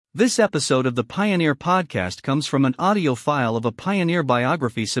This episode of the Pioneer Podcast comes from an audio file of a pioneer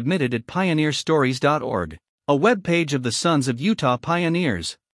biography submitted at pioneerstories.org, a webpage of the Sons of Utah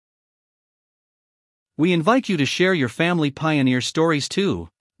Pioneers. We invite you to share your family pioneer stories too,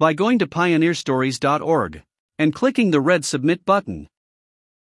 by going to pioneerstories.org and clicking the red Submit button.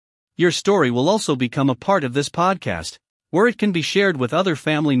 Your story will also become a part of this podcast, where it can be shared with other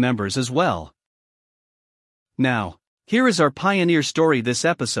family members as well. Now, here is our pioneer story. This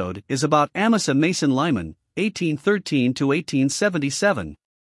episode is about Amasa Mason Lyman, 1813 to 1877.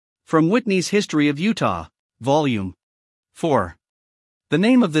 From Whitney's History of Utah, Volume 4. The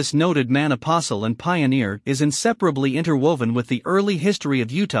name of this noted man apostle and pioneer is inseparably interwoven with the early history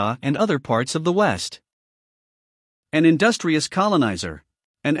of Utah and other parts of the West. An industrious colonizer,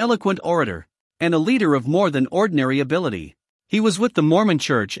 an eloquent orator, and a leader of more than ordinary ability, he was with the Mormon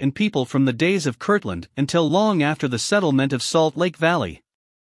Church and people from the days of Kirtland until long after the settlement of Salt Lake Valley.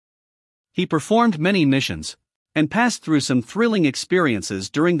 He performed many missions, and passed through some thrilling experiences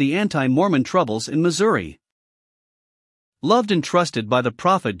during the anti-Mormon troubles in Missouri. Loved and trusted by the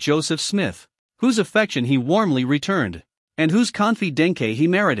prophet Joseph Smith, whose affection he warmly returned, and whose confidence he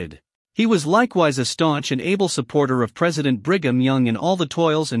merited, he was likewise a staunch and able supporter of President Brigham Young in all the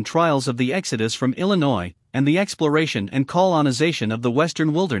toils and trials of the exodus from Illinois, and the exploration and colonization of the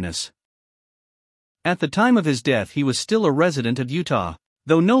western wilderness. At the time of his death he was still a resident of Utah,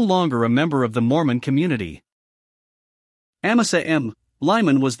 though no longer a member of the Mormon community. Amasa M.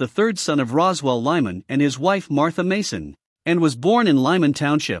 Lyman was the third son of Roswell Lyman and his wife Martha Mason, and was born in Lyman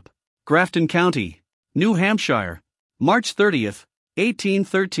Township, Grafton County, New Hampshire, March 30,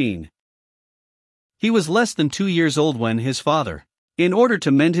 1813. He was less than 2 years old when his father, in order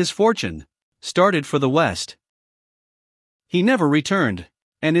to mend his fortune, started for the West. He never returned,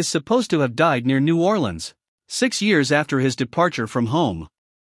 and is supposed to have died near New Orleans, 6 years after his departure from home.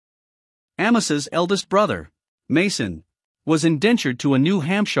 Amasa's eldest brother, Mason, was indentured to a New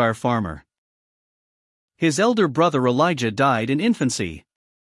Hampshire farmer. His elder brother Elijah died in infancy.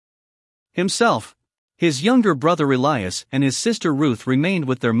 Himself, his younger brother Elias and his sister Ruth remained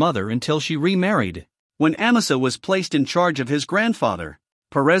with their mother until she remarried, when Amasa was placed in charge of his grandfather,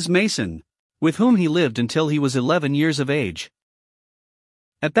 Perez Mason, with whom he lived until he was 11 years of age.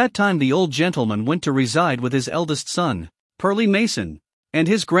 At that time the old gentleman went to reside with his eldest son, Pearly Mason, and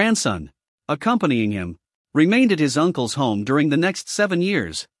his grandson, accompanying him, remained at his uncle's home during the next 7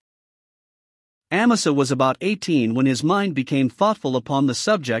 years. Amasa was about 18 when his mind became thoughtful upon the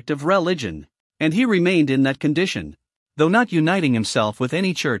subject of religion, and he remained in that condition, though not uniting himself with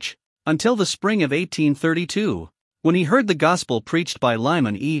any church, until the spring of 1832, when he heard the gospel preached by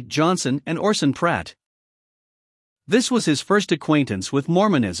Lyman E. Johnson and Orson Pratt. This was his first acquaintance with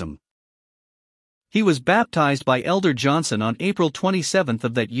Mormonism. He was baptized by Elder Johnson on April 27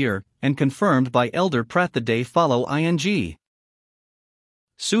 of that year, and confirmed by Elder Pratt the day following.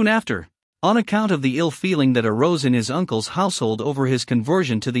 Soon after, on account of the ill feeling that arose in his uncle's household over his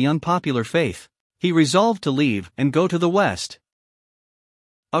conversion to the unpopular faith, he resolved to leave and go to the West.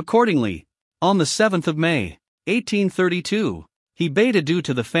 Accordingly, on the 7th of May, 1832, he bade adieu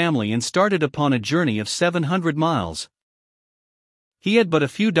to the family and started upon a journey of 700 miles. He had but a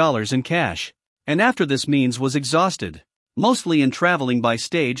few dollars in cash, and after this means was exhausted, mostly in traveling by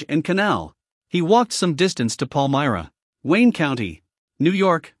stage and canal, he walked some distance to Palmyra, Wayne County, New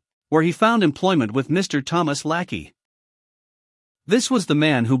York, where he found employment with Mr. Thomas Lackey. This was the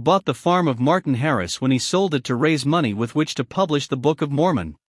man who bought the farm of Martin Harris when he sold it to raise money with which to publish the Book of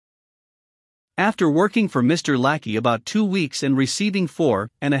Mormon. After working for Mr. Lackey about 2 weeks and receiving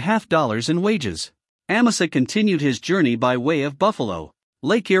 $4.50 in wages, Amasa continued his journey by way of Buffalo,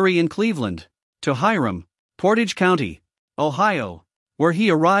 Lake Erie and Cleveland, to Hiram, Portage County, Ohio, where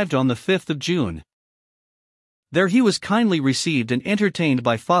he arrived on the 5th of June. There he was kindly received and entertained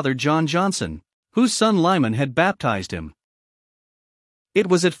by Father John Johnson, whose son Lyman had baptized him. It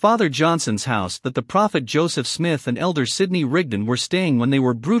was at Father Johnson's house that the prophet Joseph Smith and Elder Sidney Rigdon were staying when they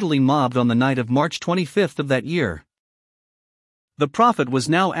were brutally mobbed on the night of March 25 of that year. The prophet was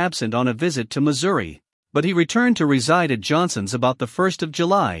now absent on a visit to Missouri, but he returned to reside at Johnson's about the 1st of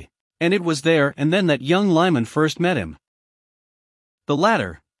July, and it was there and then that young Lyman first met him. The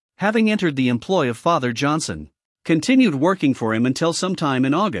latter, having entered the employ of Father Johnson, continued working for him until sometime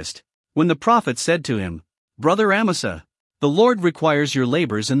in August, when the prophet said to him, "Brother Amasa, the Lord requires your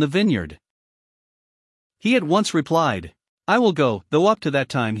labors in the vineyard." He at once replied, "I will go," though up to that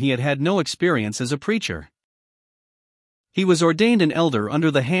time he had had no experience as a preacher. He was ordained an elder under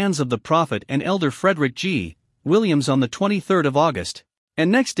the hands of the prophet and Elder Frederick G. Williams on the 23rd of August,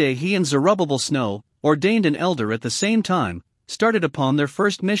 and next day he and Zerubbabel Snow, ordained an elder at the same time, started upon their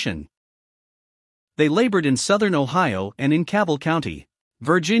first mission. They labored in southern Ohio and in Cabell County,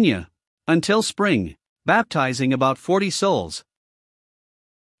 Virginia, until spring, baptizing about 40 souls.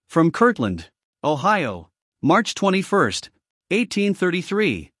 From Kirtland, Ohio, March 21,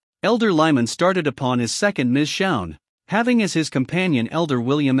 1833, Elder Lyman started upon his second mission, having as his companion Elder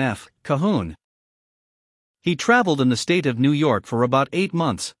William F. Cahoon. He traveled in the state of New York for about 8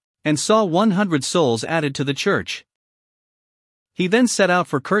 months, and saw 100 souls added to the church. He then set out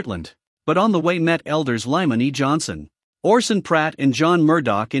for Kirtland, but on the way met Elders Lyman E. Johnson, Orson Pratt and John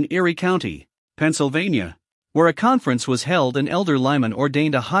Murdoch in Erie County, Pennsylvania, where a conference was held and Elder Lyman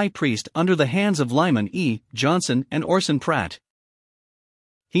ordained a high priest under the hands of Lyman E. Johnson and Orson Pratt.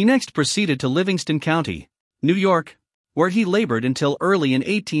 He next proceeded to Livingston County, New York, where he labored until early in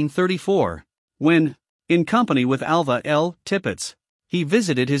 1834, when, in company with Alva L. Tippett, he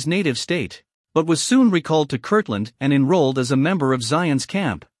visited his native state, but was soon recalled to Kirtland and enrolled as a member of Zion's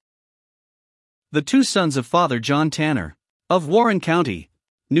Camp. The two sons of Father John Tanner, of Warren County,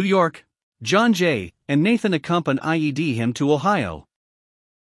 New York, John J. and Nathan accompanied him to Ohio.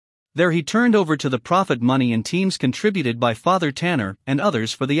 There he turned over to the prophet money and teams contributed by Father Tanner and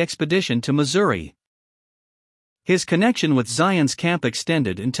others for the expedition to Missouri. His connection with Zion's Camp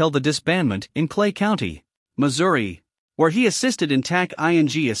extended until the disbandment in Clay County, Missouri, where he assisted in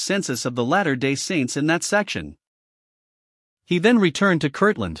a census of the Latter-day Saints in that section. He then returned to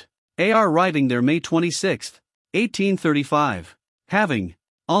Kirtland, arriving there May 26, 1835, having,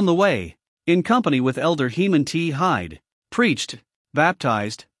 on the way, in company with Elder Heman T. Hyde, preached,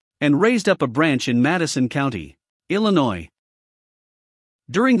 baptized, and raised up a branch in Madison County, Illinois.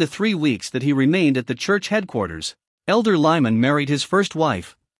 During the 3 weeks that he remained at the church headquarters, Elder Lyman married his first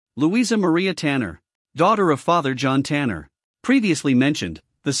wife, Louisa Maria Tanner, daughter of Father John Tanner, previously mentioned,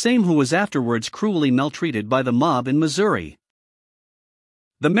 the same who was afterwards cruelly maltreated by the mob in Missouri.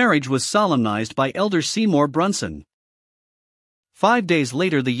 The marriage was solemnized by Elder Seymour Brunson. 5 days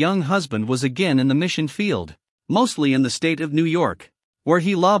later the young husband was again in the mission field, mostly in the state of New York, where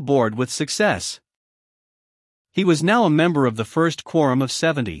he labored with success. He was now a member of the first quorum of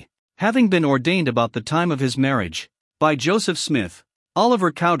 70, having been ordained about the time of his marriage, by Joseph Smith,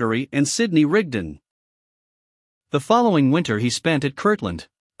 Oliver Cowdery and Sidney Rigdon. The following winter he spent at Kirtland,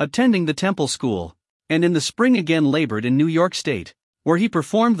 attending the temple school, and in the spring again labored in New York State, where he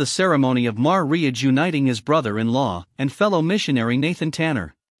performed the ceremony of marriage uniting his brother-in-law and fellow missionary Nathan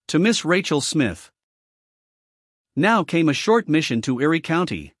Tanner to Miss Rachel Smith. Now came a short mission to Erie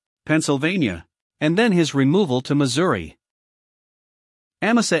County, Pennsylvania, and then his removal to Missouri.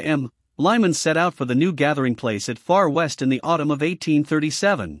 Amasa M. Lyman set out for the new gathering place at Far West in the autumn of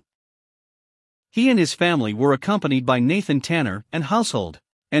 1837. He and his family were accompanied by Nathan Tanner and household,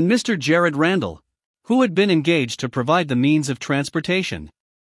 and Mr. Jared Randall, who had been engaged to provide the means of transportation.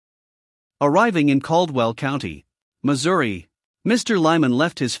 Arriving in Caldwell County, Missouri, Mr. Lyman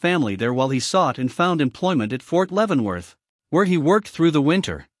left his family there while he sought and found employment at Fort Leavenworth, where he worked through the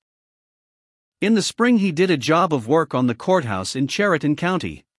winter. In the spring he did a job of work on the courthouse in Chariton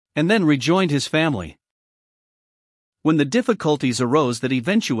County, and then rejoined his family. When the difficulties arose that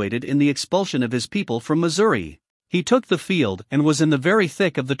eventuated in the expulsion of his people from Missouri, he took the field and was in the very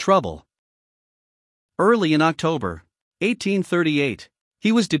thick of the trouble. Early in October 1838,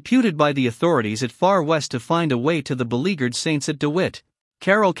 he was deputed by the authorities at Far West to find a way to the beleaguered saints at DeWitt,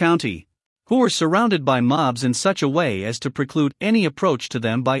 Carroll County, who were surrounded by mobs in such a way as to preclude any approach to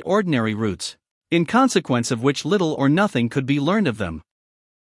them by ordinary routes, in consequence of which little or nothing could be learned of them.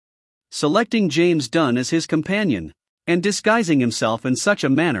 Selecting James Dunn as his companion, and disguising himself in such a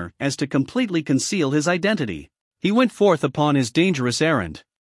manner as to completely conceal his identity, he went forth upon his dangerous errand.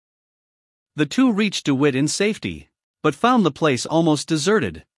 The two reached DeWitt in safety, but found the place almost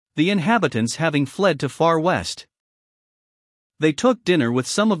deserted, the inhabitants having fled to Far West. They took dinner with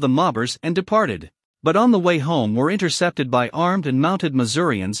some of the mobbers and departed, but on the way home were intercepted by armed and mounted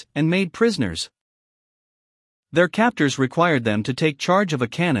Missourians and made prisoners. Their captors required them to take charge of a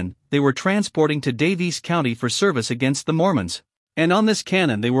cannon they were transporting to Daviess County for service against the Mormons, and on this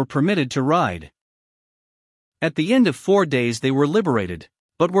cannon they were permitted to ride. At the end of 4 days they were liberated,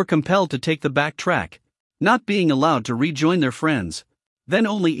 but were compelled to take the back track, not being allowed to rejoin their friends, then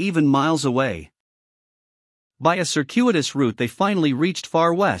only even miles away. By a circuitous route they finally reached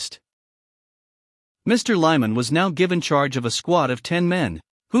Far West. Mr. Lyman was now given charge of a squad of 10 men,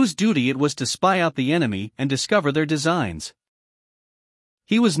 whose duty it was to spy out the enemy and discover their designs.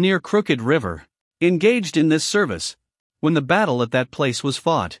 He was near Crooked River, engaged in this service, when the battle at that place was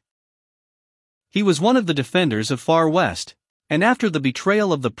fought. He was one of the defenders of Far West, and after the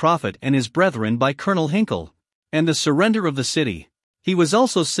betrayal of the prophet and his brethren by Colonel Hinkle, and the surrender of the city. He was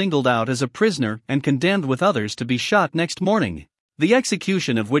also singled out as a prisoner and condemned with others to be shot next morning, the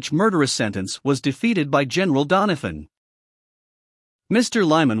execution of which murderous sentence was defeated by General Doniphan. Mr.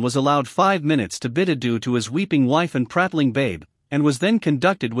 Lyman was allowed 5 minutes to bid adieu to his weeping wife and prattling babe, and was then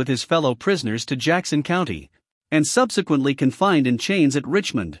conducted with his fellow prisoners to Jackson County, and subsequently confined in chains at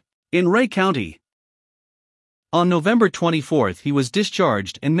Richmond, in Ray County. On November 24 he was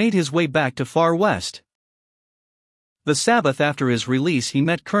discharged and made his way back to Far West. The Sabbath after his release he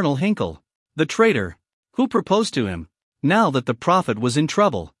met Colonel Hinkle, the traitor, who proposed to him, now that the prophet was in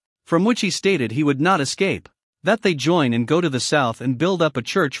trouble, from which he stated he would not escape, that they join and go to the south and build up a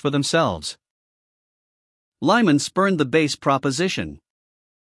church for themselves. Lyman spurned the base proposition.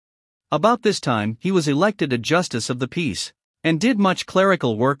 About this time he was elected a justice of the peace, and did much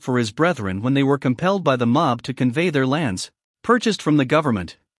clerical work for his brethren when they were compelled by the mob to convey their lands, purchased from the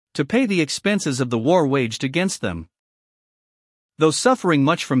government, to pay the expenses of the war waged against them. Though suffering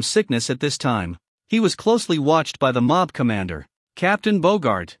much from sickness at this time, he was closely watched by the mob commander, Captain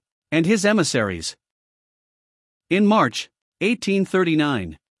Bogart, and his emissaries. In March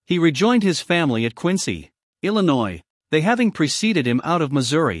 1839, he rejoined his family at Quincy, Illinois, they having preceded him out of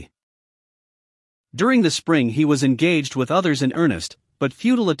Missouri. During the spring he was engaged with others in earnest, but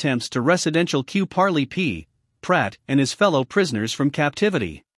futile attempts to residential Q. Parley P. Pratt and his fellow prisoners from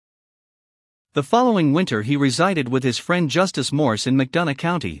captivity. The following winter he resided with his friend Justice Morse in McDonough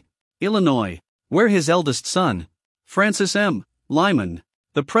County, Illinois, where his eldest son, Francis M. Lyman,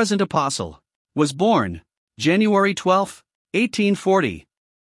 the present apostle, was born, January 12, 1840.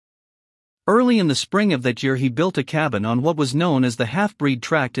 Early in the spring of that year he built a cabin on what was known as the Half-Breed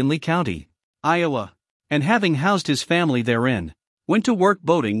Tract in Lee County, Iowa, and having housed his family therein, went to work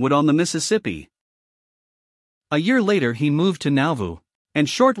boating wood on the Mississippi. A year later he moved to Nauvoo, and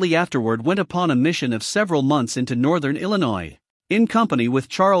shortly afterward went upon a mission of several months into northern Illinois, in company with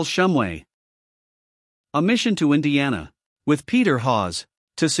Charles Shumway. A mission to Indiana, with Peter Hawes,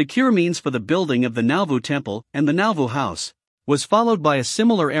 to secure means for the building of the Nauvoo Temple and the Nauvoo House, was followed by a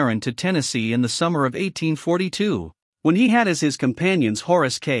similar errand to Tennessee in the summer of 1842, when he had as his companions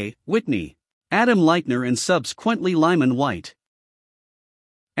Horace K. Whitney, Adam Leitner and subsequently Lyman White.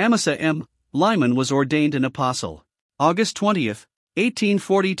 Amasa M. Lyman was ordained an apostle, August 20,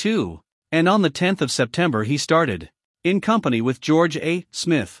 1842, and on the 10th of September he started, in company with George A.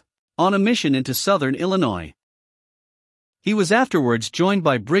 Smith, on a mission into southern Illinois. He was afterwards joined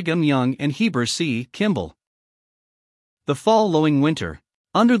by Brigham Young and Heber C. Kimball. The following winter,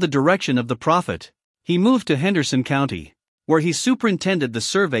 under the direction of the prophet, he moved to Henderson County, where he superintended the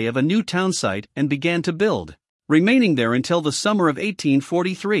survey of a new town site and began to build, remaining there until the summer of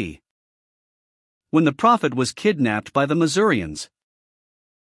 1843, when the prophet was kidnapped by the Missourians.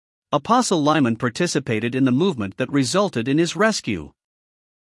 Apostle Lyman participated in the movement that resulted in his rescue.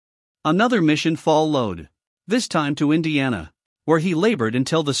 Another mission followed, this time to Indiana, where he labored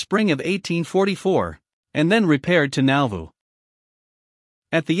until the spring of 1844, and then repaired to Nauvoo.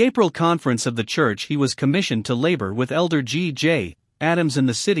 At the April conference of the church he was commissioned to labor with Elder G. J. Adams in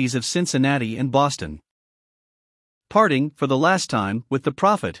the cities of Cincinnati and Boston. Parting, for the last time, with the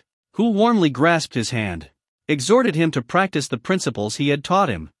prophet, who warmly grasped his hand, exhorted him to practice the principles he had taught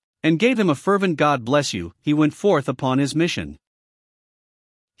him, and gave him a fervent God bless you, he went forth upon his mission.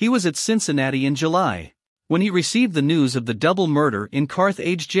 He was at Cincinnati in July, when he received the news of the double murder in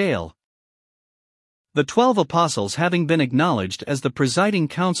Carthage jail. The 12 apostles having been acknowledged as the presiding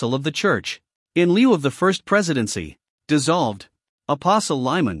council of the church, in lieu of the first presidency, dissolved, Apostle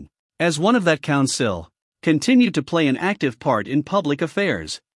Lyman, as one of that council, continued to play an active part in public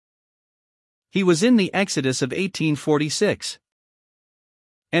affairs. He was in the Exodus of 1846,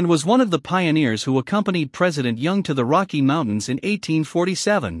 and was one of the pioneers who accompanied President Young to the Rocky Mountains in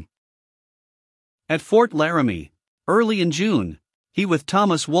 1847. At Fort Laramie, early in June, he with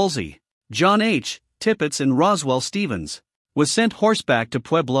Thomas Woolsey, John H. Tippett and Roswell Stevens, was sent horseback to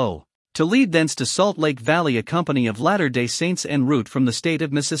Pueblo, to lead thence to Salt Lake Valley a company of Latter-day Saints en route from the state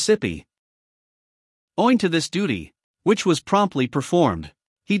of Mississippi. Owing to this duty, which was promptly performed,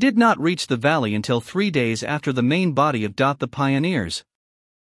 he did not reach the valley until 3 days after the main body of the pioneers.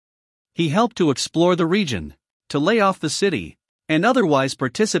 He helped to explore the region, to lay off the city, and otherwise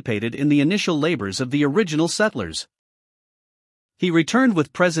participated in the initial labors of the original settlers. He returned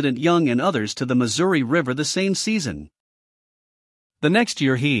with President Young and others to the Missouri River the same season. The next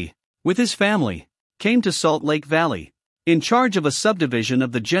year he, with his family, came to Salt Lake Valley, in charge of a subdivision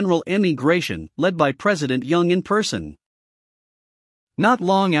of the general emigration led by President Young in person. Not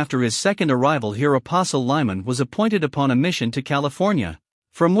long after his second arrival here Apostle Lyman was appointed upon a mission to California,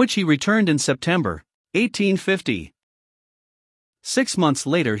 from which he returned in September, 1850. 6 months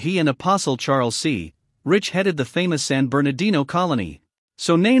later, he and Apostle Charles C. Rich headed the famous San Bernardino colony,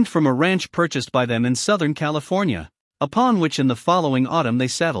 so named from a ranch purchased by them in Southern California, upon which in the following autumn they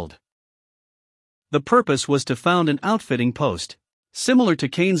settled. The purpose was to found an outfitting post, similar to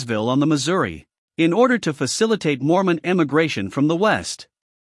Canesville on the Missouri, in order to facilitate Mormon emigration from the West.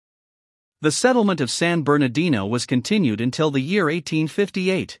 The settlement of San Bernardino was continued until the year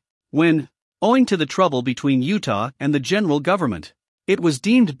 1858, when, owing to the trouble between Utah and the general government, it was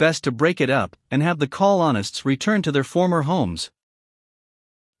deemed best to break it up and have the colonists return to their former homes.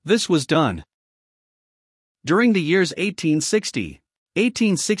 This was done. During the years 1860,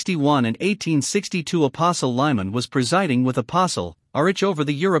 1861 and 1862, Apostle Lyman was presiding with Apostle R.H. over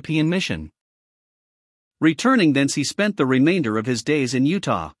the European mission. Returning thence, he spent the remainder of his days in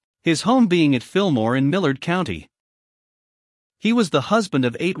Utah, his home being at Fillmore in Millard County. He was the husband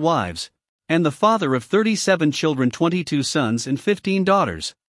of 8 wives, and the father of 37 children, 22 sons and 15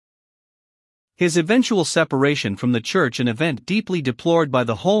 daughters. His eventual separation from the church, an event deeply deplored by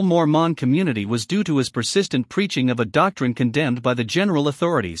the whole Mormon community, was due to his persistent preaching of a doctrine condemned by the general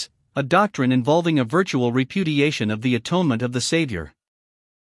authorities, a doctrine involving a virtual repudiation of the atonement of the Savior.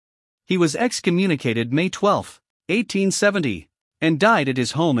 He was excommunicated May 12, 1870, and died at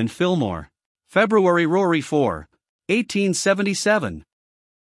his home in Fillmore, February 4, 1877.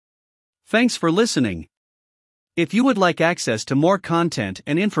 Thanks for listening. If you would like access to more content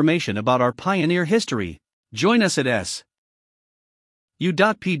and information about our pioneer history, join us at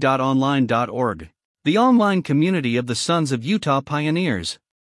su.p.online.org, the online community of the Sons of Utah Pioneers.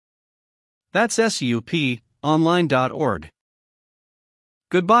 That's suponline.org.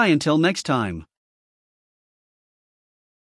 Goodbye until next time.